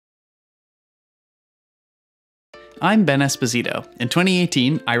I'm Ben Esposito. In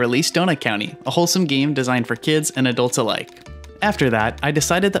 2018, I released Donut County, a wholesome game designed for kids and adults alike. After that, I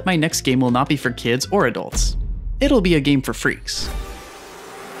decided that my next game will not be for kids or adults. It'll be a game for freaks.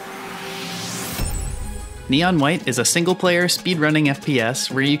 Neon White is a single-player speedrunning FPS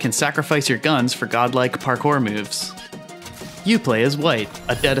where you can sacrifice your guns for godlike parkour moves. You play as White,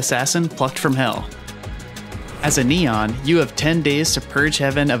 a dead assassin plucked from hell. As a Neon, you have 10 days to purge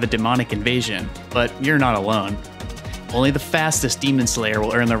heaven of a demonic invasion, but you're not alone. Only the fastest demon slayer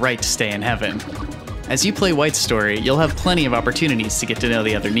will earn the right to stay in heaven. As you play White's story, you'll have plenty of opportunities to get to know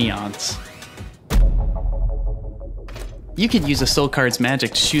the other Neons. You can use a soul card's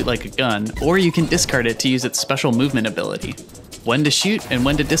magic to shoot like a gun, or you can discard it to use its special movement ability. When to shoot and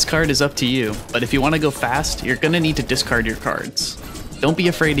when to discard is up to you, but if you want to go fast, you're gonna need to discard your cards. Don't be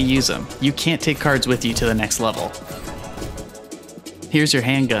afraid to use them. You can't take cards with you to the next level. Here's your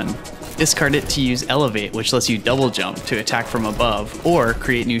handgun. Discard it to use Elevate, which lets you double jump to attack from above, or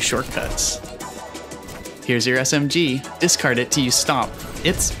create new shortcuts. Here's your SMG. Discard it to use Stomp.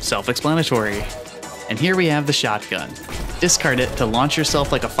 It's self-explanatory. And here we have the shotgun. Discard it to launch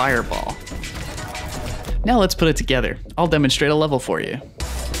yourself like a fireball. Now let's put it together. I'll demonstrate a level for you.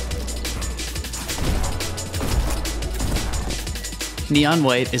 Neon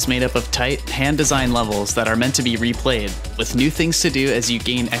White is made up of tight, hand-designed levels that are meant to be replayed, with new things to do as you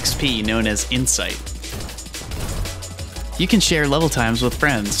gain XP known as Insight. You can share level times with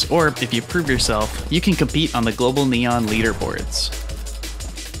friends, or if you prove yourself, you can compete on the global Neon leaderboards.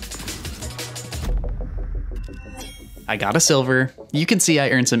 I got a silver. You can see I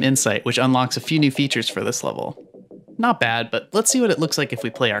earned some Insight, which unlocks a few new features for this level. Not bad, but let's see what it looks like if we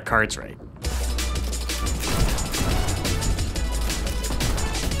play our cards right.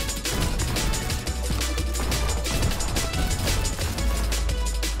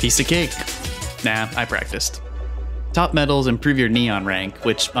 Piece of cake. Nah, I practiced. Top medals improve your Neon rank,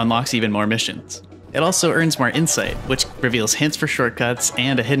 which unlocks even more missions. It also earns more Insight, which reveals hints for shortcuts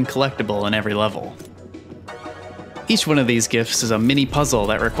and a hidden collectible in every level. Each one of these gifts is a mini puzzle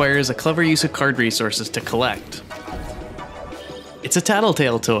that requires a clever use of card resources to collect. It's a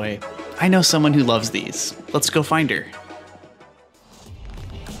Tattletale toy. I know someone who loves these. Let's go find her.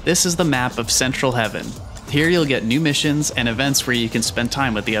 This is the map of Central Heaven. Here you'll get new missions and events where you can spend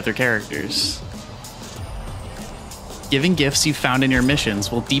time with the other characters. Giving gifts you found in your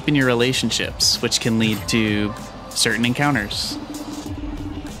missions will deepen your relationships, which can lead to certain encounters.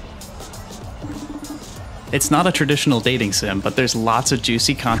 It's not a traditional dating sim, but there's lots of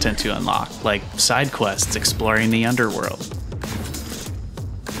juicy content to unlock, like side quests exploring the underworld,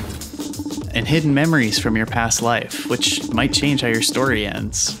 and hidden memories from your past life, which might change how your story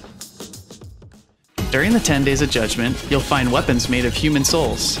ends. During the 10 Days of Judgment, you'll find weapons made of human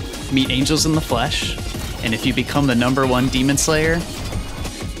souls, meet angels in the flesh, and if you become the #1 demon slayer,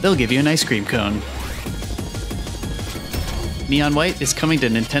 they'll give you an ice cream cone. Neon White is coming to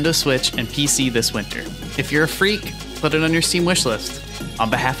Nintendo Switch and PC this winter. If you're a freak, put it on your Steam wishlist. On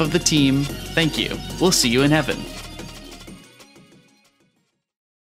behalf of the team, thank you. We'll see you in heaven.